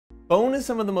Bone is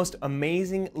some of the most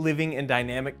amazing living and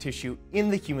dynamic tissue in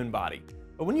the human body.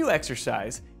 But when you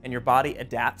exercise and your body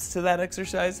adapts to that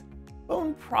exercise,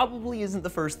 bone probably isn't the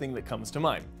first thing that comes to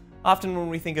mind. Often when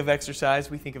we think of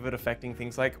exercise, we think of it affecting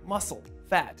things like muscle,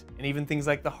 fat, and even things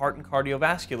like the heart and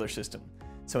cardiovascular system.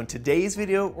 So in today's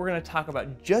video, we're going to talk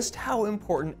about just how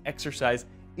important exercise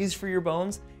is for your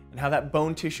bones and how that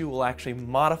bone tissue will actually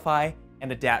modify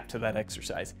and adapt to that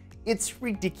exercise. It's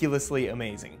ridiculously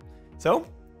amazing. So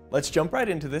let's jump right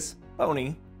into this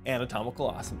bony anatomical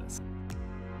awesomeness.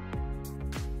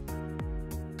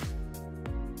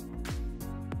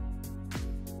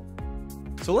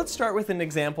 So let's start with an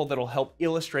example that'll help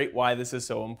illustrate why this is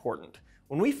so important.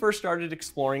 When we first started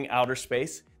exploring outer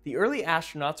space, the early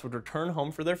astronauts would return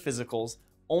home for their physicals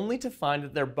only to find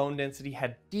that their bone density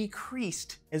had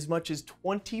decreased as much as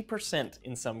 20%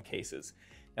 in some cases.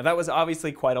 Now that was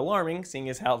obviously quite alarming, seeing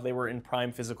as how they were in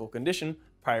prime physical condition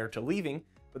prior to leaving,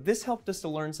 but this helped us to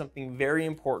learn something very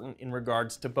important in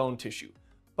regards to bone tissue.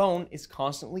 Bone is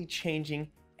constantly changing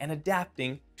and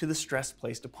adapting to the stress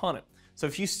placed upon it. So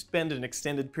if you spend an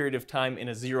extended period of time in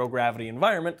a zero gravity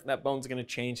environment, that bone's going to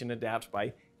change and adapt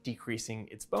by decreasing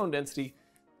its bone density,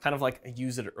 kind of like a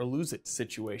use it or lose it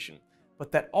situation.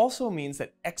 But that also means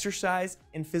that exercise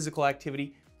and physical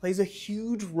activity plays a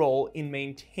huge role in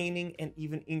maintaining and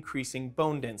even increasing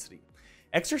bone density.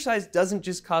 Exercise doesn't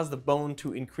just cause the bone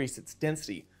to increase its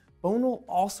density. Bone will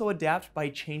also adapt by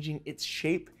changing its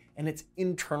shape and its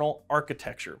internal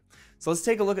architecture. So let's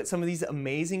take a look at some of these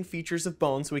amazing features of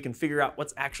bone so we can figure out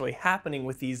what's actually happening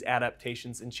with these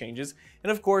adaptations and changes,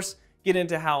 and of course, get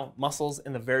into how muscles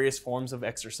and the various forms of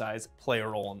exercise play a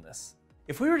role in this.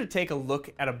 If we were to take a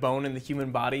look at a bone in the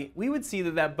human body, we would see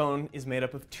that that bone is made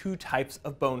up of two types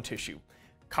of bone tissue: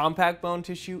 compact bone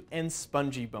tissue and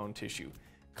spongy bone tissue.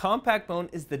 Compact bone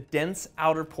is the dense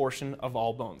outer portion of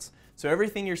all bones. So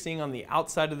everything you're seeing on the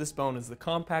outside of this bone is the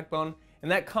compact bone,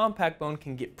 and that compact bone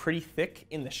can get pretty thick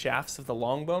in the shafts of the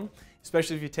long bone,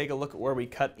 especially if you take a look at where we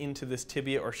cut into this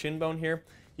tibia or shin bone here.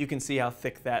 You can see how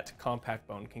thick that compact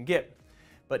bone can get.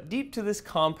 But deep to this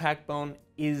compact bone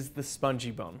is the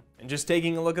spongy bone. And just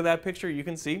taking a look at that picture, you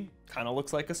can see, kind of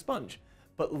looks like a sponge.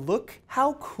 But look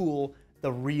how cool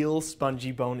the real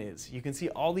spongy bone is. You can see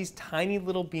all these tiny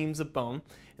little beams of bone,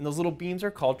 and those little beams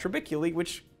are called trabeculae,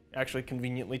 which actually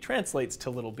conveniently translates to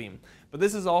little beam. But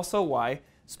this is also why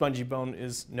spongy bone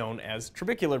is known as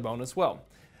trabecular bone as well.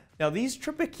 Now these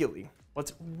trabeculae,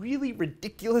 what's really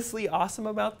ridiculously awesome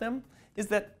about them is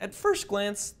that at first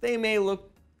glance, they may look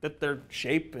that their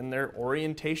shape and their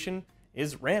orientation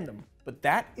is random, but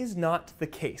that is not the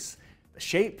case. The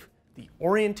shape, the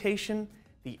orientation,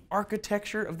 the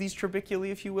architecture of these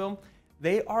trabeculae, if you will,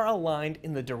 they are aligned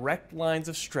in the direct lines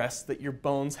of stress that your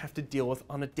bones have to deal with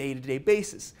on a day-to-day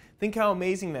basis. Think how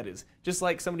amazing that is. Just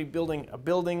like somebody building a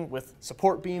building with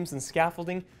support beams and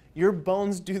scaffolding, your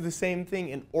bones do the same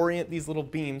thing and orient these little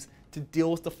beams to deal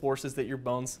with the forces that your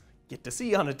bones get to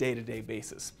see on a day-to-day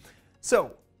basis.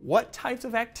 So, what types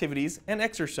of activities and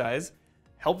exercise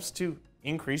helps to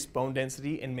increase bone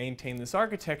density and maintain this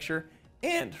architecture?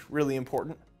 And, really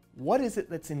important, what is it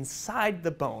that's inside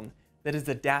the bone that is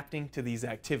adapting to these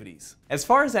activities? As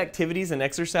far as activities and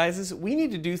exercises, we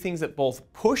need to do things that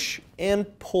both push and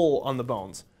pull on the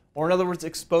bones, or in other words,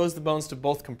 expose the bones to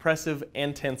both compressive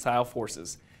and tensile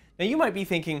forces. Now you might be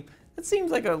thinking, that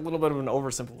seems like a little bit of an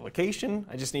oversimplification.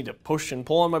 I just need to push and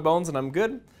pull on my bones and I'm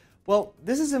good. Well,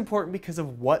 this is important because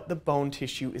of what the bone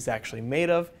tissue is actually made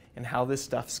of and how this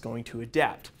stuff's going to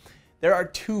adapt. There are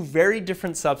two very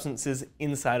different substances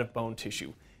inside of bone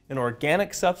tissue: an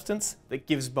organic substance that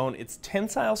gives bone its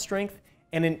tensile strength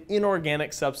and an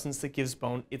inorganic substance that gives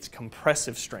bone its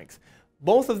compressive strength.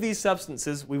 Both of these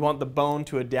substances we want the bone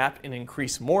to adapt and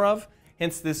increase more of,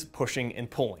 hence this pushing and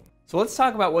pulling. So let's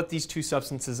talk about what these two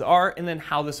substances are and then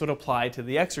how this would apply to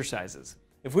the exercises.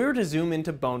 If we were to zoom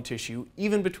into bone tissue,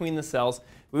 even between the cells,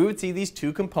 we would see these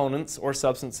two components or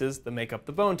substances that make up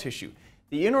the bone tissue.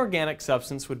 The inorganic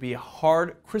substance would be a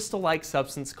hard, crystal-like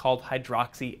substance called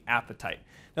hydroxyapatite.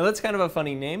 Now that's kind of a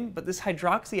funny name, but this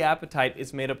hydroxyapatite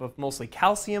is made up of mostly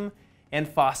calcium and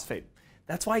phosphate.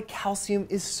 That's why calcium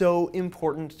is so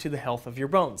important to the health of your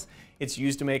bones. It's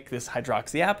used to make this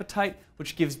hydroxyapatite,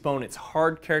 which gives bone its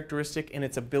hard characteristic and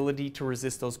its ability to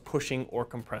resist those pushing or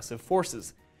compressive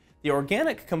forces. The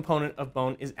organic component of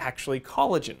bone is actually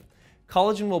collagen.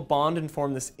 Collagen will bond and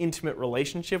form this intimate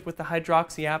relationship with the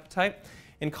hydroxyapatite,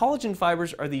 and collagen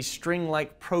fibers are these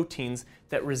string-like proteins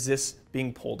that resist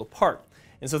being pulled apart.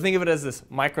 And so think of it as this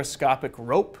microscopic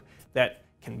rope that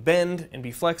can bend and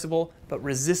be flexible, but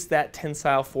resist that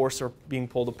tensile force or being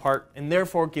pulled apart, and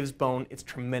therefore gives bone its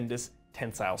tremendous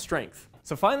tensile strength.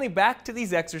 So finally, back to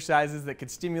these exercises that could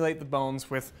stimulate the bones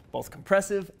with both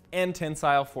compressive and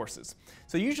tensile forces.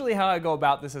 So usually how I go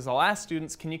about this is I'll ask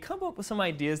students, can you come up with some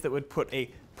ideas that would put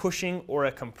a pushing or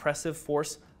a compressive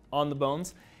force on the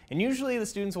bones? And usually the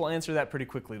students will answer that pretty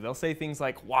quickly. They'll say things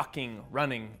like walking,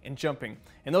 running, and jumping.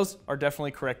 And those are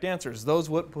definitely correct answers. Those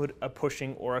would put a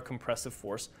pushing or a compressive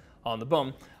force on the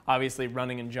bone. Obviously,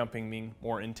 running and jumping being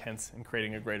more intense and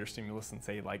creating a greater stimulus than,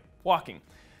 say, like walking.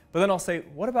 But then I'll say,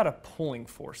 what about a pulling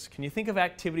force? Can you think of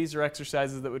activities or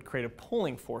exercises that would create a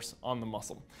pulling force on the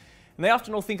muscle? And they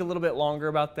often will think a little bit longer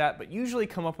about that, but usually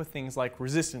come up with things like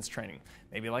resistance training,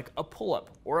 maybe like a pull-up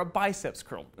or a biceps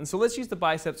curl. And so let's use the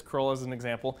biceps curl as an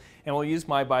example, and we'll use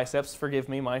my biceps. Forgive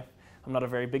me, I'm not a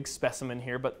very big specimen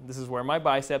here, but this is where my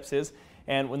biceps is.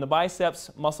 And when the biceps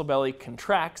muscle belly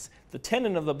contracts, the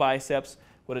tendon of the biceps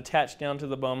would attach down to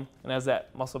the bone, and as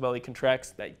that muscle belly contracts,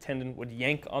 that tendon would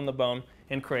yank on the bone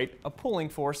and create a pulling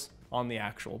force on the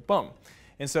actual bone.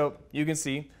 And so you can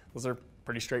see those are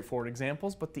pretty straightforward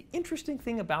examples, but the interesting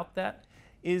thing about that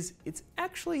is it's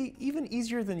actually even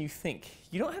easier than you think.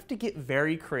 You don't have to get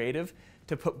very creative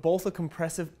to put both a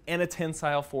compressive and a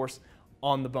tensile force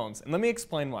on the bones. And let me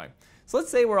explain why. So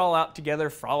let's say we're all out together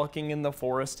frolicking in the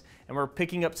forest and we're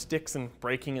picking up sticks and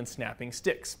breaking and snapping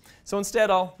sticks. So instead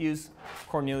I'll use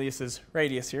Cornelius's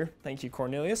radius here. Thank you,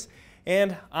 Cornelius.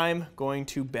 And I'm going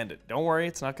to bend it. Don't worry,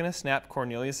 it's not going to snap.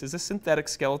 Cornelius is a synthetic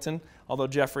skeleton, although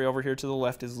Jeffrey over here to the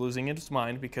left is losing his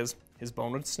mind because his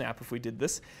bone would snap if we did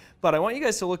this. But I want you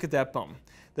guys to look at that bone.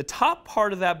 The top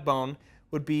part of that bone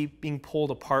would be being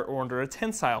pulled apart or under a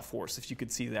tensile force, if you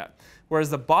could see that. Whereas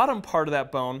the bottom part of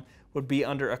that bone would be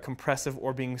under a compressive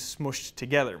or being smushed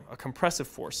together, a compressive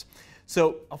force.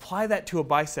 So apply that to a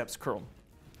biceps curl.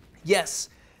 Yes,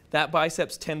 that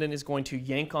biceps tendon is going to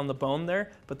yank on the bone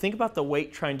there, but think about the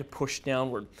weight trying to push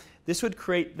downward. This would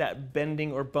create that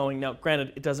bending or bowing. Now,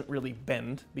 granted, it doesn't really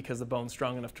bend because the bone's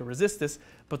strong enough to resist this,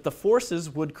 but the forces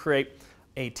would create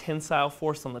a tensile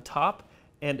force on the top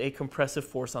and a compressive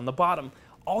force on the bottom.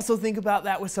 Also think about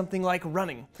that with something like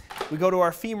running. We go to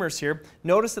our femurs here.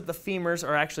 Notice that the femurs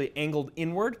are actually angled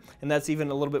inward, and that's even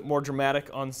a little bit more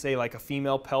dramatic on, say, like a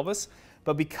female pelvis.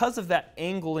 But because of that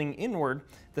angling inward,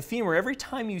 the femur, every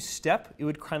time you step, it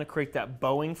would kind of create that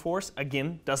bowing force.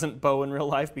 Again, doesn't bow in real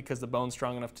life because the bone's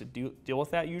strong enough to deal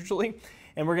with that usually.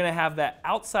 And we're going to have that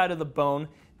outside of the bone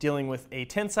dealing with a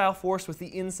tensile force, with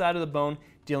the inside of the bone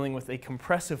dealing with a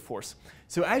compressive force.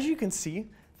 So as you can see,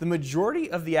 the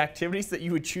majority of the activities that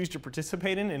you would choose to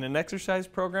participate in an exercise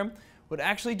program would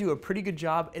actually do a pretty good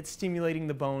job at stimulating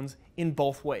the bones in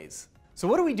both ways. So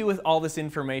what do we do with all this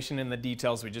information and the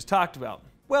details we just talked about?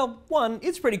 Well, one,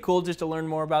 it's pretty cool just to learn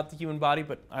more about the human body,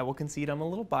 but I will concede I'm a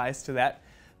little biased to that.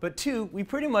 But two, we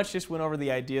pretty much just went over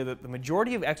the idea that the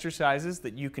majority of exercises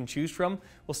that you can choose from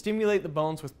will stimulate the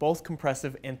bones with both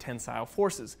compressive and tensile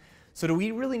forces. So do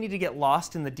we really need to get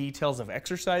lost in the details of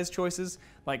exercise choices?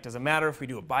 Like, does it matter if we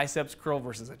do a biceps curl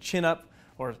versus a chin-up?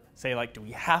 Or say, like, do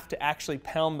we have to actually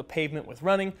pound the pavement with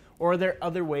running? Or are there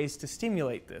other ways to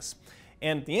stimulate this?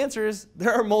 And the answer is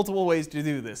there are multiple ways to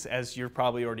do this, as you're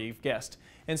probably already guessed.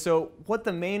 And so what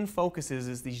the main focus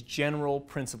is these general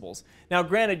principles. Now,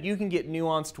 granted, you can get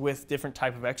nuanced with different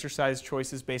type of exercise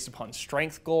choices based upon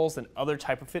strength goals and other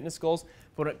type of fitness goals.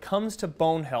 But when it comes to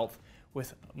bone health,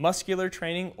 with muscular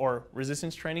training or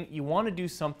resistance training, you want to do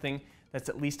something that's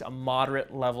at least a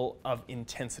moderate level of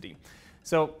intensity.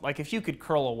 So, like if you could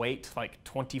curl a weight like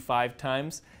 25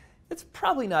 times, it's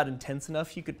probably not intense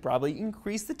enough. You could probably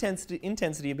increase the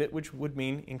intensity a bit, which would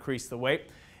mean increase the weight.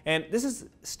 And this is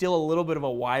still a little bit of a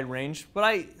wide range, but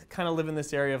I kind of live in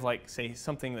this area of, like, say,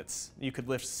 something that's you could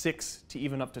lift 6 to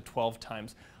even up to 12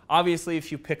 times. Obviously,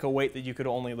 if you pick a weight that you could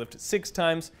only lift 6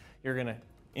 times, you're going to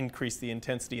increase the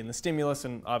intensity and the stimulus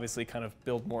and obviously kind of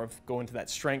go into that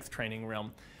strength training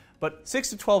realm. But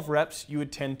 6 to 12 reps, you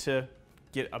would tend to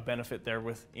get a benefit there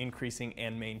with increasing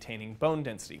and maintaining bone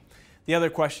density. The other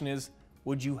question is,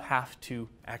 would you have to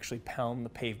actually pound the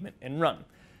pavement and run?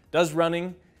 Does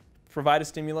running provide a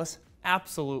stimulus?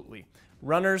 Absolutely.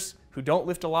 Runners who don't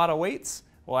lift a lot of weights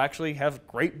will actually have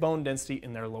great bone density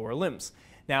in their lower limbs.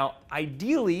 Now,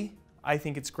 ideally, I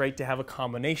think it's great to have a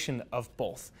combination of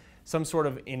both. Some sort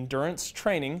of endurance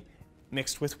training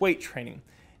mixed with weight training.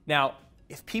 Now,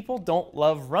 if people don't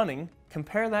love running,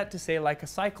 compare that to, say, like a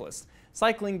cyclist.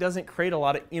 Cycling doesn't create a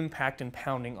lot of impact and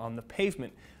pounding on the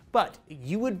pavement, but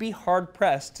you would be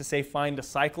hard-pressed to, say, find a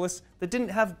cyclist that didn't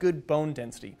have good bone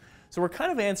density. So we're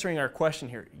kind of answering our question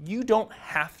here. You don't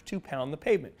have to pound the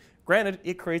pavement. Granted,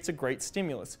 it creates a great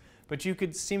stimulus, but you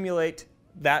could simulate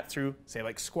that through, say,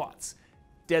 like squats,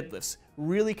 deadlifts,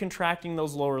 really contracting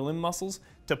those lower limb muscles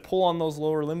to pull on those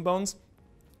lower limb bones,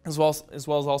 as well as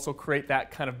also create that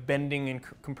kind of bending and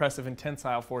compressive and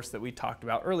tensile force that we talked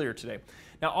about earlier today.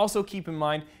 Now also keep in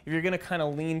mind, if you're going to kind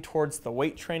of lean towards the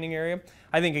weight training area,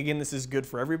 I think again this is good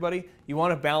for everybody. You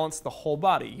want to balance the whole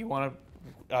body. You want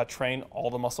to train all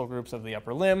the muscle groups of the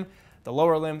upper limb, the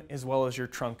lower limb, as well as your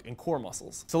trunk and core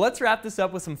muscles. So let's wrap this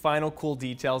up with some final cool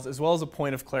details as well as a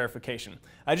point of clarification.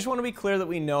 I just want to be clear that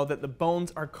we know that the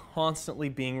bones are constantly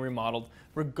being remodeled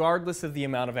regardless of the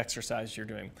amount of exercise you're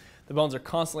doing. The bones are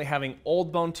constantly having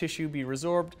old bone tissue be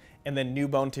resorbed and then new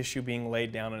bone tissue being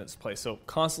laid down in its place. So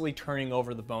constantly turning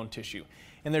over the bone tissue.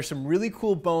 And there's some really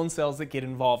cool bone cells that get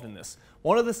involved in this.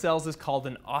 One of the cells is called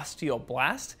an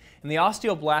osteoblast, and the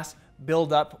osteoblasts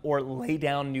build up or lay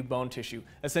down new bone tissue,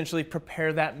 essentially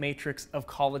prepare that matrix of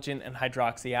collagen and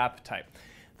hydroxyapatite.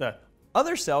 The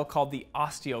other cell, called the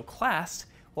osteoclast,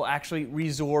 will actually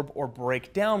resorb or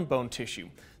break down bone tissue.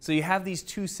 So you have these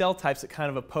two cell types that kind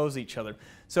of oppose each other.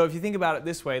 So if you think about it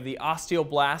this way, the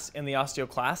osteoblast and the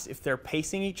osteoclast, if they're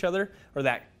pacing each other or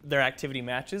that their activity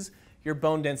matches, your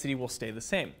bone density will stay the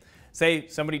same. Say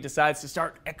somebody decides to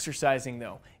start exercising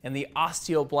though, and the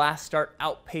osteoblasts start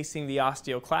outpacing the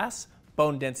osteoclasts,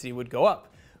 bone density would go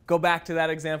up. Go back to that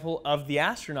example of the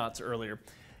astronauts earlier.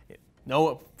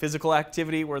 No physical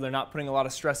activity where they're not putting a lot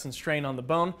of stress and strain on the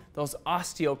bone, those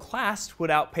osteoclasts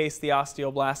would outpace the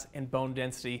osteoblasts and bone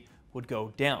density would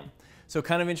go down. So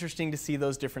kind of interesting to see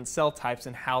those different cell types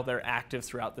and how they're active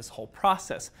throughout this whole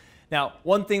process. Now,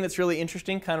 one thing that's really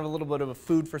interesting, kind of a little bit of a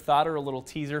food for thought or a little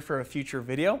teaser for a future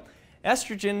video,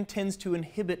 estrogen tends to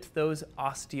inhibit those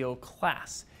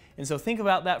osteoclasts. And so think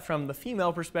about that from the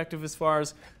female perspective as far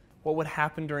as what would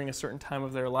happen during a certain time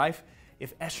of their life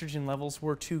if estrogen levels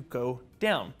were to go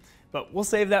down. But we'll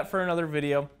save that for another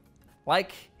video.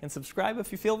 Like and subscribe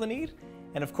if you feel the need.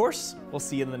 And of course, we'll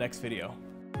see you in the next video.